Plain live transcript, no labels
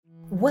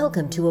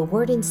Welcome to A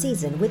Word in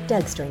Season with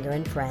Doug Stringer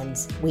and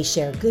friends. We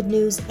share good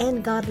news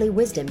and godly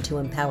wisdom to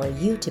empower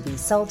you to be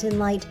salt and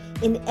light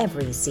in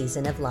every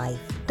season of life.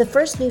 The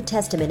first New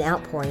Testament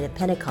outpouring of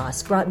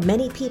Pentecost brought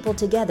many people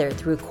together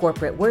through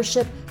corporate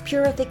worship,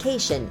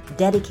 purification,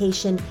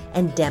 dedication,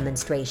 and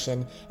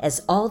demonstration,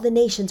 as all the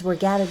nations were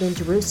gathered in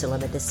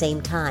Jerusalem at the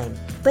same time.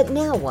 But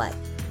now what?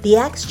 The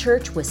Acts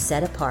Church was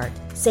set apart,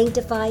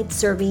 sanctified,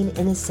 serving,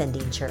 and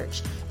ascending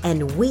church.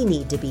 And we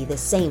need to be the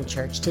same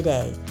church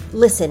today.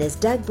 Listen as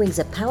Doug brings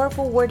a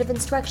powerful word of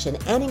instruction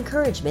and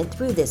encouragement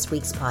through this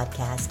week's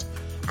podcast.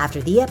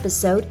 After the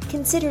episode,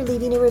 consider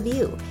leaving a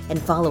review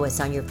and follow us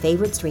on your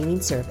favorite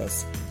streaming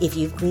service. If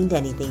you've gleaned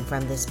anything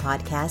from this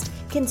podcast,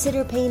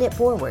 consider paying it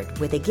forward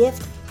with a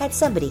gift at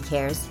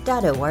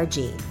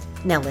somebodycares.org.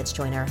 Now let's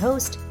join our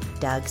host,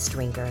 Doug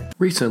Stringer.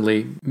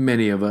 Recently,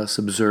 many of us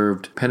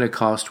observed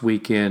Pentecost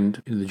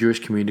weekend in the Jewish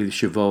community, the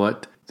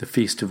Shavuot, the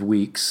Feast of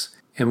Weeks,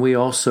 and we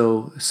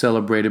also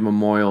celebrated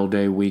Memorial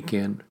Day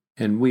weekend.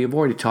 And we have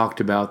already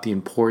talked about the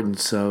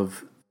importance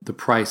of the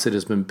price that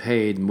has been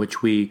paid, in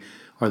which we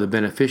are the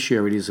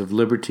beneficiaries of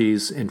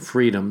liberties and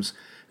freedoms.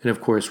 And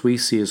of course, we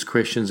see as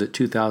Christians that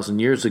 2,000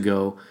 years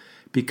ago,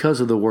 because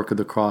of the work of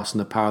the cross and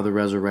the power of the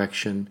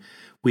resurrection,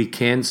 we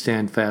can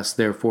stand fast,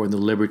 therefore, in the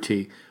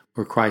liberty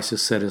where Christ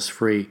has set us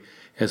free,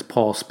 as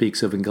Paul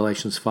speaks of in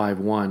Galatians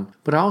 5:1.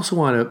 But I also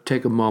want to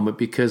take a moment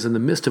because in the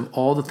midst of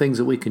all the things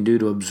that we can do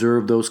to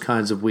observe those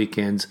kinds of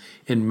weekends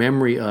in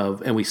memory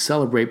of, and we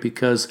celebrate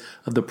because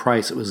of the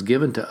price that was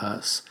given to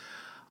us,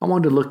 I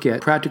wanted to look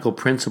at practical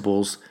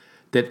principles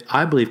that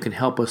I believe can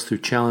help us through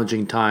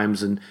challenging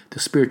times and the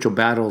spiritual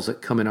battles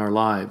that come in our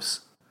lives.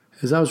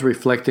 As I was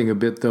reflecting a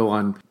bit, though,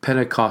 on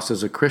Pentecost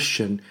as a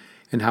Christian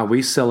and how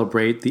we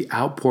celebrate the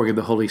outpouring of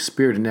the Holy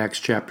Spirit in Acts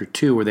chapter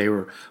 2, where they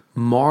were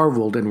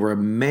marveled and were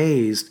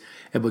amazed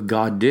at what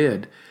God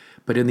did.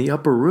 But in the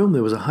upper room,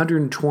 there was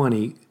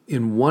 120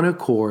 in one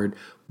accord,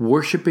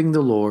 worshiping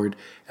the Lord,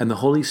 and the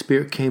Holy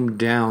Spirit came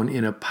down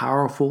in a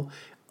powerful,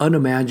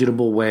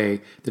 unimaginable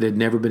way that had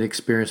never been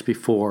experienced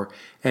before.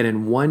 And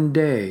in one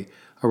day,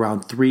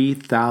 around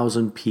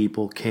 3,000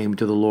 people came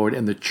to the Lord,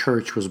 and the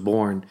church was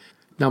born.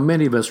 Now,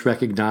 many of us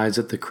recognize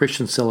that the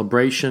Christian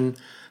celebration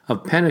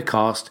of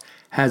Pentecost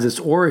has its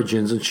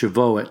origins in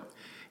Shavuot.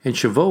 And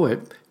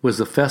Shavuot was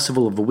the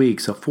festival of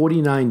weeks,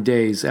 49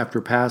 days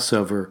after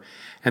Passover,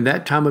 and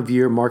that time of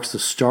year marks the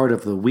start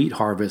of the wheat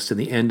harvest and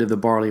the end of the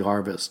barley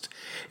harvest.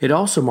 It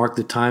also marked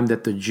the time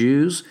that the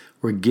Jews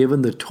were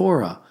given the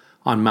Torah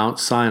on Mount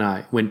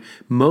Sinai, when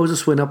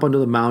Moses went up onto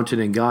the mountain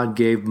and God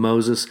gave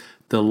Moses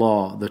the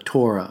law, the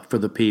Torah, for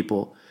the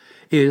people.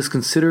 It is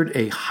considered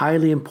a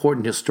highly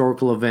important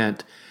historical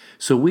event.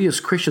 So we as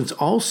Christians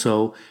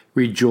also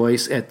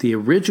rejoice at the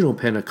original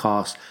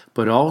Pentecost,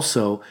 but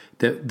also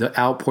that the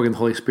outpouring of the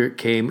Holy Spirit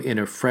came in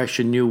a fresh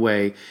and new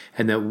way,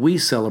 and that we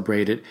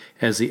celebrate it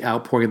as the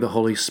outpouring of the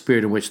Holy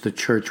Spirit in which the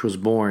church was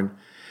born.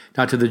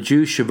 Now, to the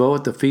Jews,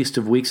 Shavuot, the Feast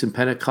of Weeks and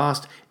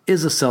Pentecost,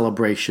 is a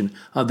celebration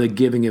of the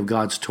giving of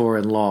God's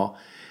Torah and law,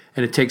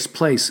 and it takes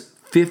place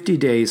 50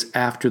 days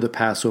after the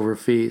Passover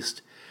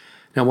feast.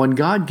 Now, when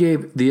God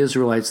gave the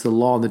Israelites the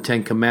law and the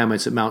Ten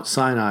Commandments at Mount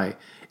Sinai,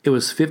 it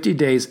was 50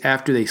 days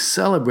after they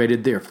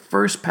celebrated their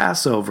first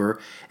Passover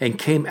and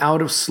came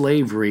out of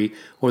slavery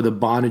or the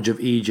bondage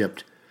of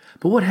Egypt.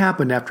 But what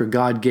happened after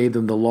God gave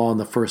them the law on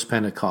the first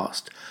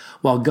Pentecost?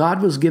 While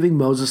God was giving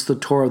Moses the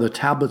Torah, the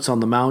tablets on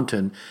the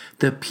mountain,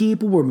 the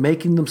people were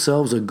making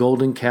themselves a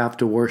golden calf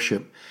to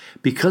worship.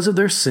 Because of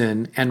their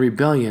sin and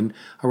rebellion,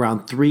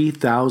 around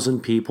 3,000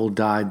 people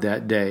died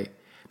that day.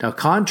 Now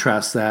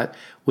contrast that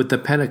with the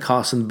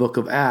Pentecost in the book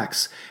of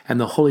Acts, and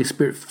the Holy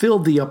Spirit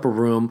filled the upper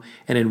room,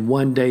 and in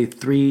one day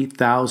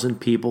 3,000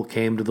 people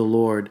came to the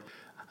Lord.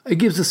 It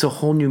gives us a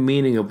whole new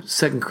meaning of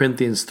 2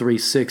 Corinthians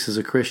 3:6 as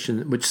a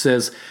Christian, which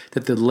says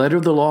that the letter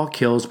of the law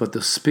kills, but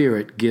the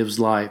Spirit gives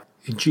life.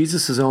 In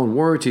Jesus' own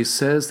words, he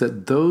says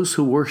that those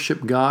who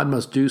worship God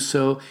must do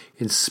so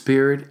in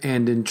spirit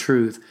and in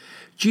truth.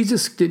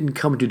 Jesus didn't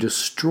come to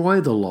destroy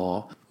the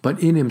law,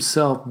 but in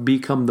himself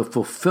become the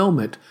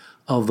fulfillment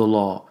of the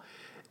law.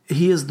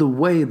 He is the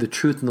way, the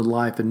truth, and the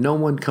life, and no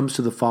one comes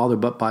to the Father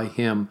but by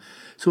him.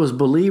 So as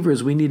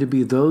believers, we need to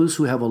be those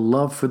who have a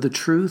love for the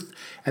truth,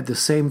 at the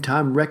same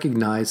time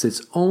recognize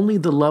it's only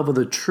the love of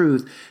the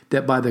truth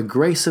that by the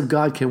grace of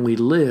God can we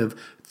live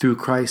through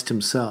Christ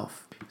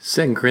himself.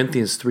 2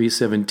 Corinthians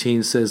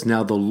 3:17 says,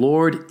 "Now the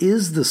Lord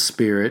is the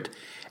Spirit,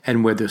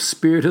 and where the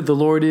Spirit of the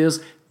Lord is,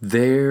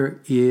 there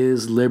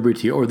is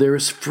liberty," or there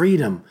is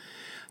freedom.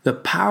 The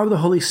power of the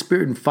Holy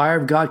Spirit and fire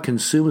of God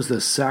consumes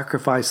the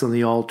sacrifice on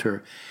the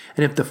altar.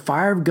 And if the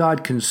fire of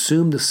God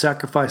consumed the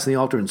sacrifice on the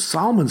altar in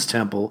Solomon's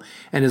temple,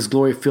 and his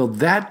glory filled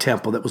that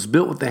temple that was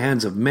built with the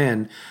hands of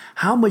men,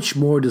 how much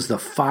more does the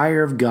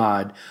fire of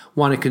God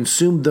want to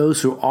consume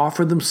those who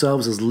offer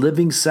themselves as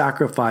living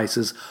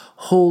sacrifices,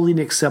 holy and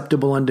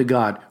acceptable unto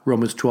God?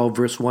 Romans 12,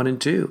 verse 1 and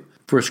 2.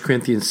 1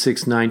 Corinthians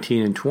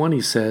 6:19 and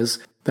 20 says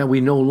that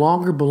we no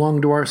longer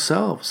belong to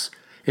ourselves.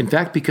 In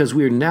fact, because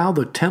we are now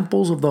the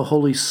temples of the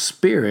Holy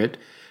Spirit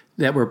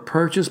that were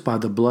purchased by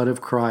the blood of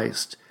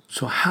Christ.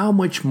 So how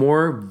much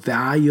more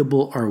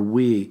valuable are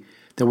we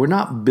that we're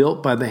not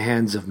built by the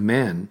hands of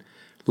men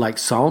like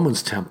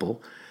Solomon's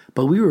temple,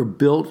 but we were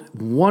built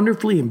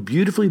wonderfully and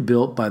beautifully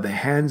built by the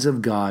hands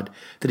of God,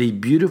 that He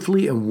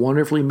beautifully and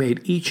wonderfully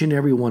made each and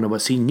every one of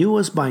us. He knew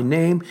us by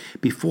name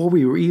before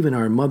we were even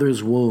our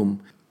mother's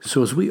womb.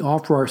 So as we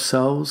offer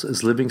ourselves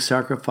as living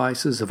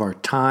sacrifices of our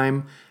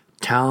time,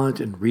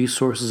 talent, and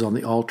resources on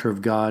the altar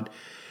of God,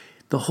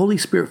 the Holy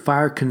Spirit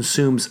fire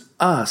consumes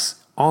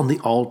us on the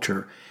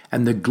altar,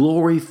 and the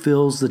glory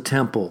fills the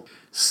temple.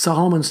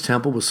 Solomon's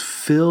temple was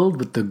filled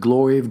with the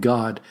glory of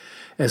God.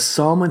 As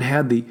Solomon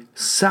had the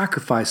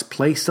sacrifice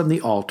placed on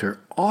the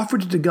altar,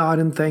 offered it to God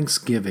in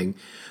thanksgiving,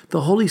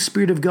 the Holy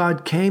Spirit of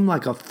God came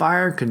like a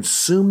fire,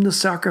 consumed the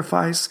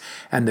sacrifice,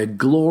 and the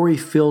glory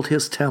filled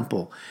His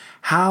temple.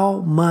 How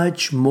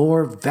much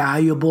more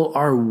valuable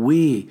are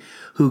we,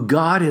 who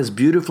God has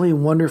beautifully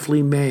and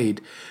wonderfully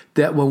made,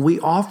 that when we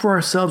offer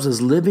ourselves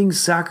as living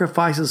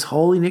sacrifices,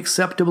 holy and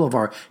acceptable of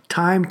our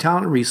time,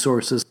 talent, and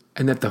resources,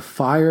 and that the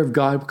fire of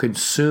God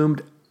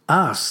consumed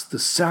us, the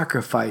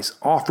sacrifice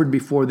offered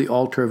before the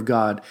altar of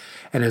God,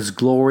 and His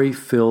glory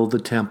filled the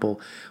temple.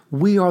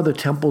 We are the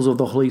temples of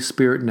the Holy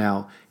Spirit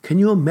now. Can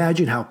you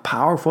imagine how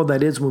powerful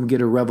that is when we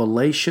get a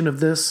revelation of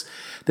this?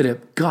 That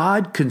if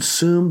God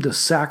consumed the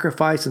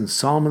sacrifice in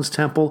Solomon's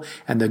temple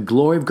and the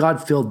glory of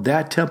God filled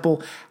that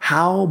temple,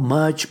 how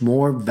much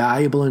more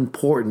valuable and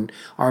important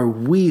are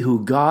we,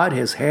 who God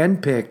has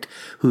handpicked,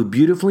 who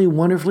beautifully and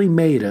wonderfully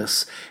made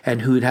us,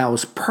 and who now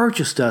has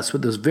purchased us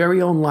with His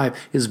very own life,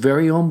 His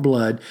very own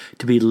blood,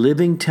 to be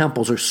living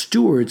temples or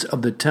stewards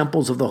of the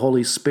temples of the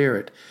Holy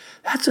Spirit.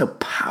 That's a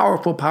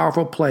powerful,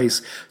 powerful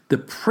place, the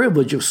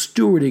privilege of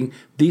stewarding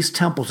these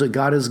temples that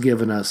God has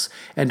given us,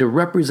 and to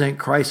represent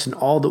Christ in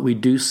all that we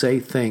do, say,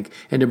 think,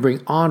 and to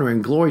bring honor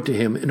and glory to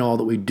Him in all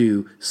that we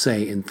do,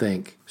 say, and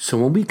think. So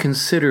when we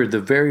consider the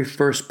very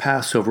first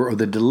Passover, or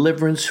the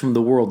deliverance from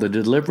the world, the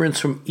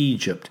deliverance from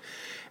Egypt,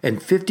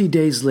 and 50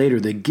 days later,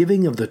 the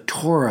giving of the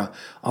Torah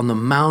on the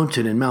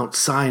mountain in Mount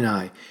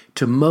Sinai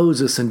to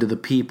Moses and to the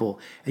people,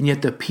 and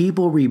yet the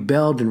people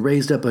rebelled and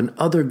raised up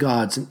other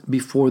gods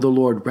before the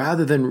Lord,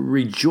 rather than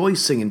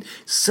rejoicing and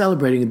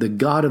celebrating the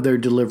God of their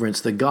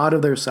deliverance, the God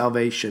of their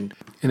salvation.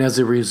 And as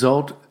a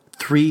result,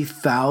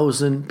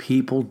 3,000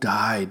 people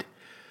died.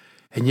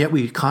 And yet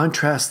we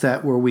contrast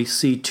that where we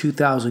see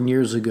 2,000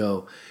 years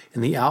ago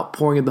in the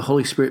outpouring of the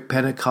Holy Spirit,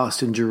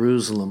 Pentecost in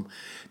Jerusalem,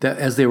 that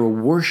as they were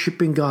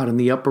worshiping God in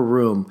the upper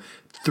room,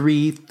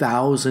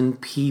 3,000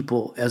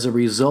 people, as a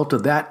result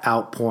of that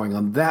outpouring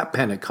on that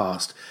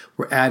Pentecost,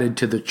 were added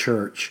to the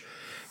church.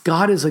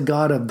 God is a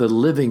God of the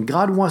living.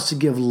 God wants to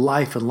give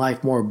life and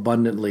life more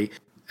abundantly.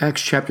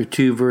 Acts chapter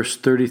 2, verse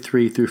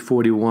 33 through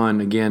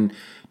 41, again,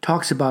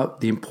 talks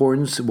about the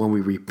importance when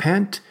we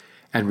repent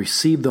and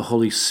receive the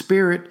Holy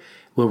Spirit,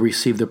 we'll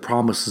receive the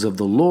promises of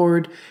the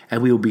Lord,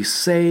 and we will be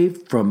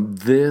saved from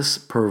this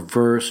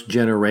perverse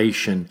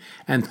generation.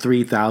 And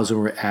 3,000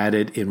 were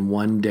added in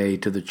one day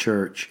to the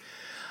church.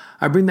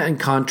 I bring that in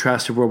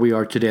contrast to where we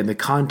are today, in the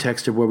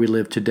context of where we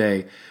live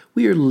today.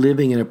 We are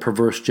living in a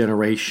perverse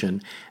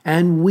generation,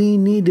 and we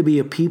need to be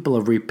a people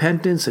of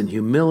repentance and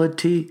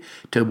humility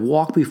to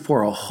walk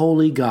before a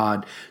holy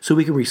God so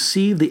we can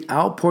receive the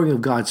outpouring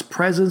of God's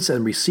presence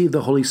and receive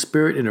the Holy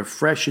Spirit in a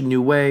fresh and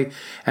new way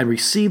and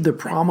receive the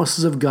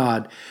promises of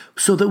God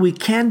so that we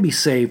can be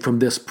saved from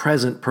this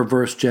present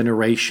perverse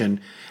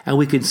generation, and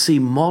we can see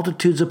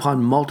multitudes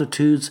upon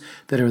multitudes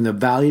that are in the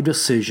valley of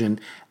decision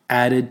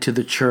added to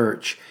the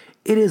church.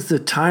 It is the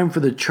time for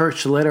the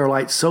church to let our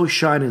light so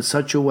shine in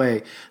such a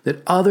way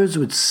that others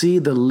would see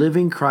the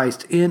living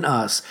Christ in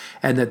us,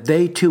 and that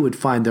they too would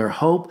find their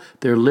hope,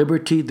 their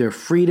liberty, their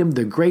freedom,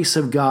 the grace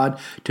of God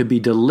to be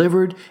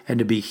delivered and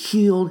to be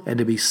healed and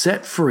to be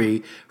set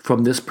free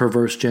from this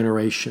perverse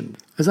generation.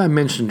 As I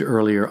mentioned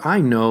earlier, I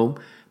know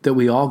that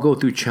we all go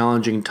through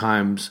challenging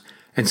times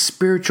and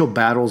spiritual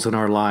battles in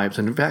our lives.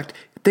 And in fact,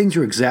 things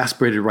are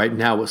exacerbated right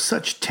now with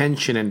such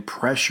tension and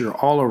pressure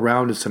all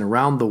around us and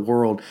around the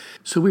world.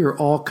 So we are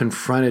all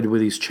confronted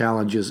with these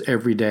challenges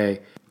every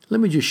day. Let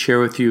me just share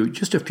with you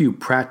just a few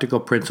practical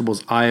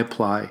principles I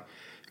apply,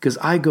 because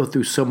I go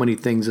through so many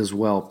things as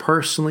well,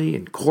 personally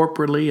and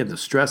corporately, and the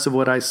stress of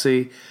what I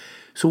see.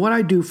 So what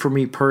I do for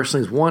me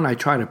personally is, one, I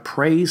try to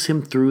praise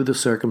Him through the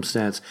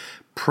circumstance,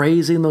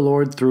 praising the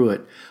Lord through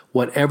it.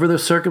 Whatever the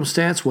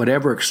circumstance,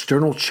 whatever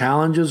external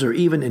challenges or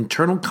even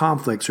internal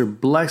conflicts or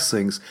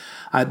blessings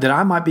that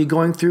I might be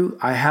going through,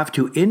 I have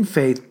to, in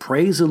faith,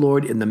 praise the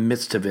Lord in the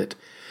midst of it.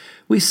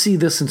 We see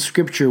this in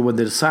Scripture when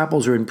the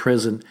disciples are in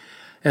prison.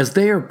 As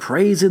they are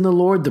praising the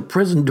Lord, the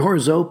prison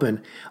doors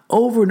open.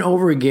 Over and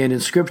over again in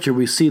Scripture,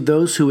 we see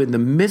those who, in the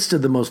midst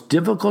of the most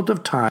difficult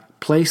of times,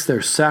 place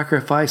their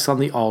sacrifice on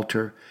the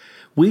altar.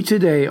 We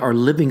today are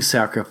living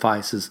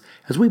sacrifices.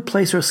 As we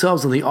place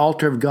ourselves on the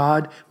altar of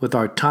God with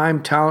our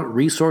time, talent,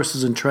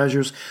 resources, and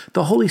treasures,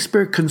 the Holy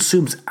Spirit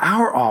consumes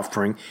our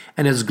offering,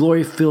 and His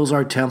glory fills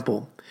our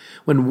temple.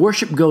 When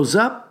worship goes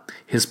up,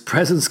 His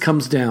presence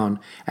comes down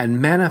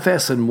and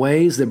manifests in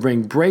ways that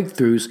bring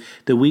breakthroughs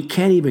that we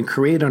can't even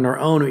create on our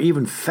own or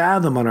even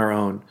fathom on our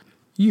own.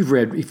 You've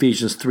read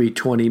Ephesians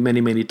 3:20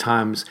 many, many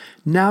times.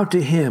 Now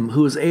to Him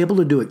who is able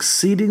to do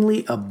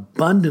exceedingly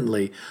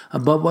abundantly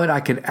above what I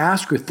can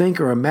ask or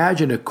think or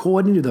imagine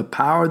according to the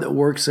power that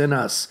works in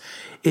us.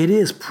 It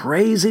is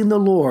praising the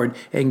Lord,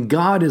 and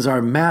God is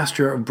our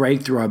master of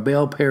breakthrough, our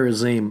Baal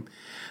Perazim.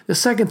 The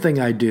second thing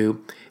I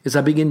do is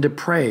I begin to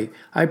pray.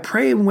 I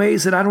pray in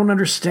ways that I don't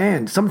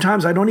understand.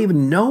 Sometimes I don't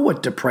even know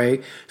what to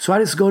pray, so I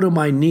just go to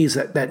my knees,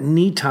 that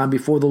knee time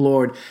before the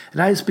Lord,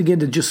 and I just begin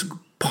to just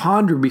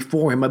ponder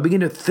before Him. I begin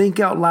to think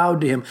out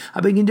loud to Him.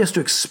 I begin just to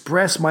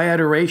express my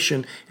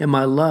adoration and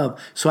my love.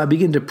 So I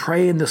begin to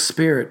pray in the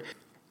Spirit.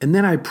 And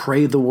then I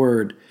pray the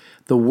Word.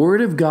 The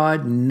Word of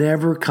God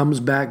never comes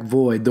back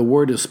void. The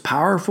Word is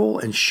powerful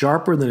and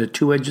sharper than a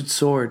two-edged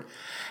sword.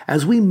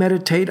 As we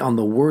meditate on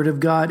the Word of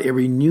God, it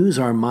renews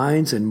our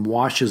minds and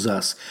washes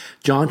us.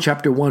 John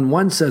chapter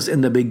 1:1 says,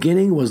 "In the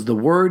beginning was the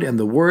Word, and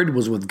the Word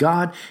was with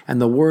God, and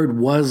the Word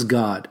was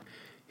God."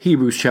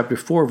 Hebrews chapter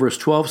 4 verse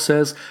 12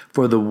 says,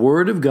 "For the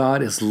Word of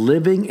God is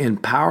living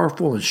and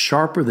powerful and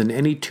sharper than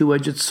any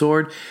two-edged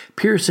sword,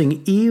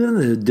 piercing even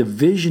the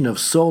division of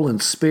soul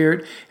and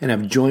spirit and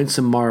of joints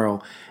and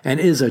marrow, and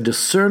is a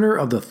discerner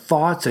of the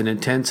thoughts and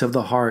intents of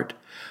the heart."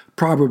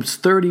 Proverbs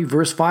 30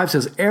 verse 5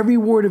 says, "Every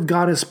word of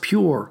God is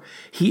pure.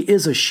 He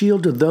is a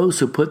shield to those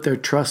who put their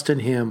trust in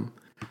Him."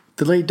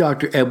 The late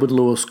Dr. Edward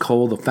Lewis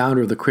Cole, the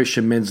founder of the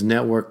Christian Men's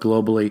Network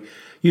globally,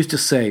 used to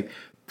say,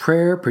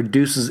 "Prayer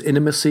produces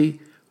intimacy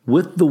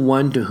with the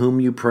one to whom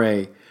you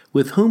pray,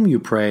 with whom you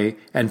pray,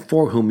 and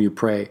for whom you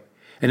pray."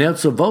 And El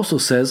Silvoso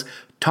says,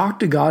 "Talk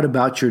to God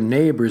about your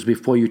neighbors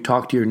before you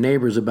talk to your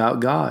neighbors about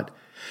God."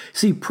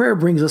 See, prayer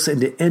brings us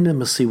into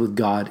intimacy with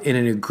God and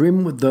in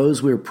agreement with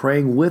those we are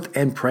praying with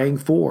and praying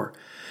for.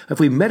 If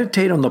we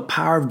meditate on the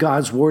power of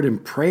God's Word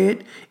and pray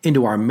it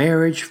into our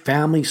marriage,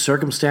 family,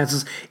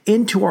 circumstances,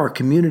 into our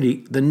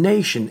community, the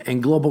nation,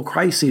 and global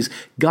crises,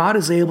 God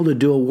is able to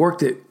do a work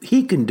that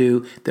He can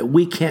do that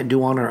we can't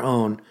do on our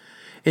own.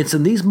 It's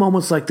in these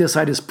moments like this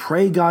I just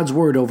pray God's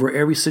Word over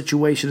every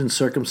situation and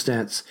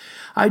circumstance.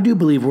 I do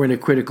believe we're in a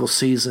critical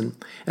season,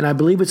 and I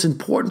believe it's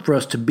important for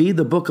us to be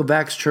the Book of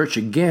Acts church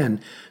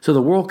again so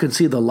the world can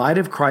see the light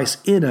of Christ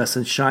in us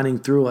and shining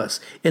through us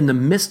in the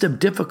midst of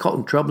difficult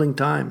and troubling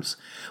times.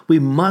 We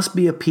must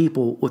be a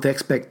people with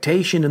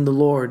expectation in the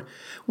Lord.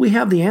 We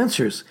have the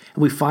answers,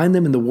 and we find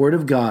them in the Word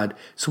of God,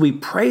 so we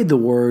pray the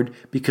Word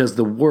because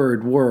the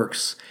Word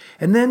works.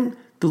 And then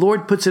the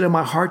Lord puts it in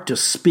my heart to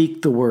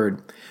speak the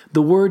Word.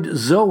 The word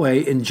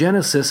Zoe in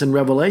Genesis and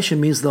Revelation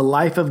means the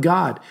life of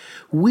God.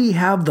 We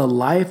have the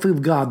life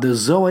of God, the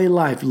Zoe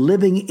life,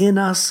 living in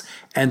us,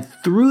 and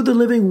through the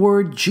living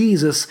Word,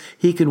 Jesus,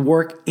 He can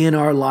work in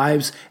our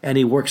lives, and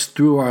He works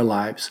through our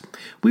lives.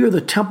 We are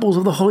the temples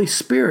of the Holy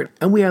Spirit,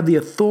 and we have the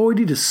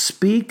authority to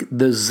speak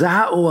the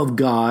Zao of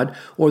God,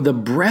 or the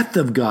breath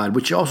of God,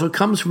 which also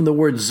comes from the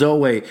word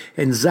Zoe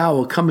and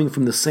Zao coming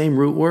from the same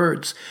root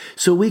words.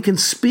 So we can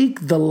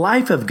speak the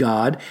life of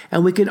God,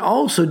 and we can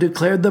also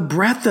declare the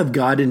breath of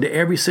God into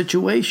every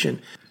situation.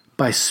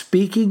 By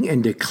speaking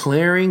and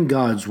declaring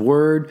God's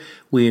Word,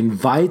 we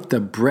invite the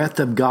breath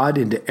of God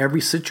into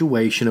every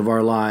situation of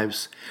our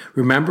lives.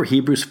 Remember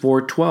Hebrews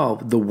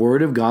 4:12, the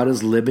Word of God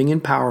is living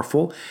and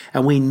powerful,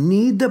 and we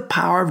need the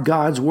power of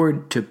God's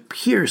Word to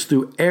pierce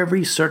through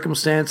every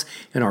circumstance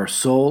in our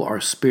soul,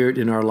 our spirit,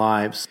 in our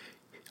lives.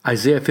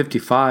 Isaiah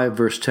 55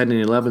 verse 10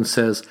 and 11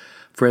 says,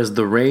 "For as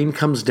the rain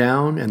comes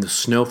down and the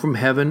snow from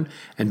heaven,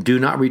 and do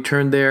not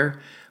return there,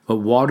 but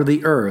water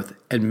the earth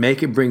and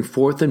make it bring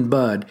forth and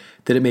bud,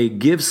 that it may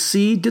give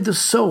seed to the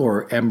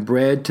sower and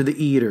bread to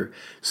the eater.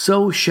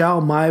 So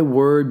shall my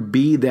word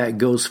be that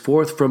goes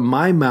forth from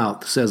my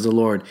mouth, says the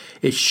Lord.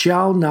 It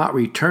shall not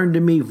return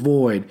to me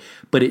void,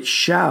 but it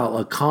shall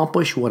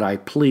accomplish what I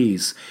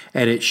please,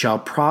 and it shall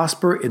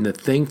prosper in the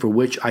thing for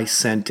which I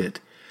sent it."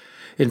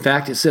 In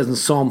fact, it says in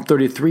Psalm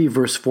 33,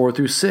 verse 4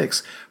 through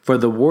 6, "For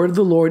the word of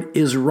the Lord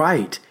is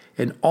right,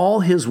 and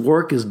all His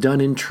work is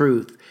done in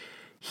truth.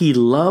 He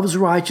loves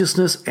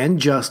righteousness and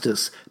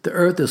justice. The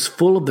earth is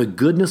full of the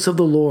goodness of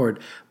the Lord.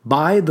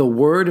 By the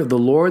word of the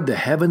Lord the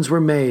heavens were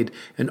made,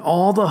 and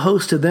all the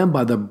host of them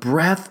by the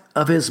breath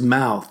of His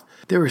mouth."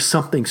 There is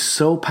something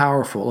so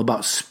powerful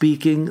about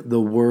speaking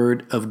the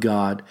word of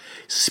God,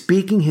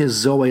 speaking His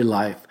Zoe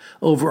life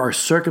over our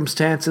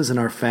circumstances and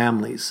our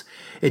families.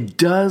 It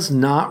does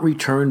not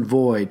return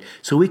void,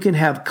 so we can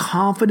have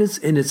confidence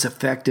in its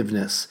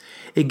effectiveness.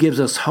 It gives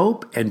us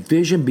hope and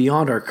vision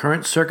beyond our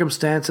current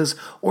circumstances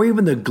or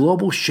even the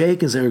global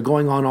shakings that are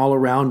going on all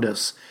around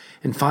us.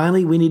 And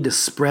finally, we need to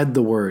spread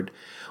the word.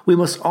 We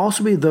must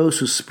also be those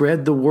who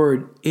spread the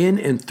word in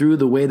and through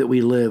the way that we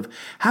live.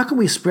 How can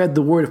we spread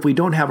the word if we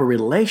don't have a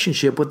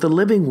relationship with the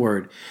living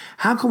word?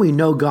 How can we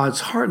know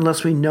God's heart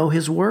unless we know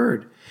His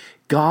word?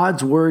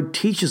 God's word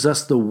teaches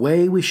us the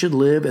way we should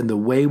live and the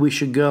way we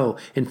should go.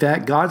 In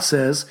fact, God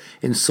says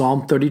in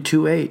Psalm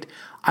 32:8,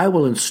 I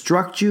will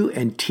instruct you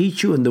and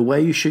teach you in the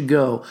way you should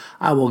go.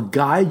 I will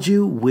guide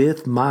you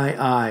with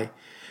my eye.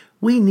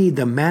 We need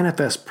the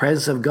manifest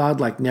presence of God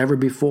like never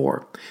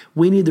before.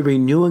 We need the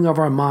renewing of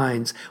our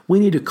minds. We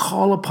need to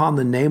call upon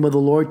the name of the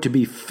Lord to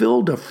be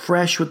filled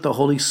afresh with the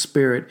Holy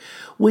Spirit.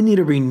 We need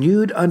a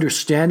renewed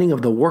understanding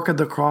of the work of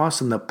the cross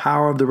and the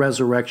power of the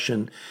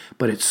resurrection.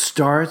 But it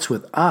starts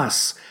with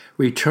us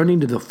returning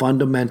to the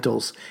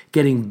fundamentals,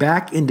 getting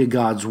back into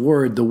God's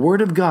Word, the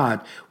Word of God,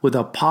 with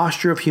a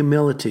posture of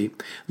humility.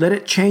 Let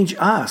it change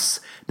us,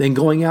 then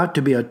going out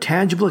to be a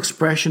tangible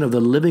expression of the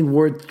living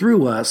Word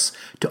through us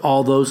to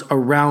all those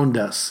around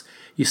us.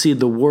 You see,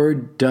 the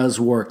Word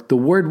does work. The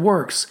Word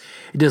works.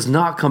 It does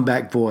not come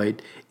back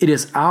void. It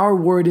is our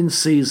word in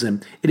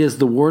season. It is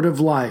the Word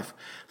of life.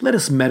 Let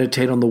us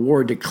meditate on the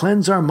Word to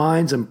cleanse our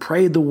minds and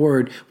pray the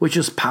Word, which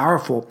is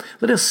powerful.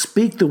 Let us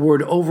speak the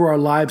Word over our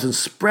lives and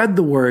spread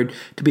the Word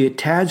to be a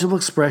tangible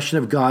expression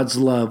of God's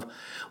love.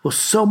 With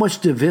so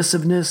much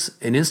divisiveness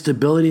and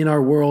instability in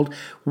our world,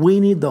 we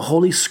need the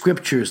Holy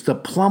Scriptures, the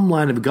plumb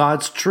line of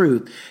God's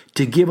truth,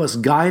 to give us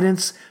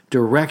guidance,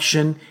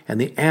 direction, and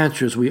the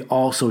answers we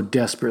also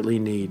desperately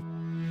need.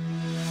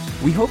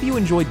 We hope you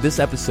enjoyed this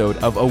episode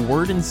of A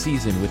Word in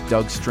Season with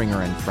Doug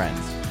Stringer and Friends,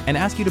 and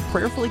ask you to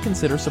prayerfully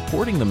consider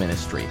supporting the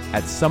ministry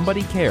at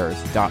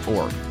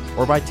somebodycares.org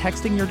or by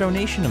texting your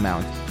donation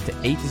amount to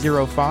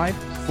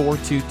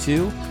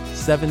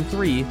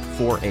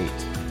 805-422-7348.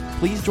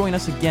 Please join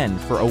us again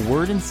for A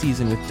Word in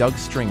Season with Doug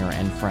Stringer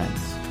and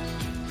Friends.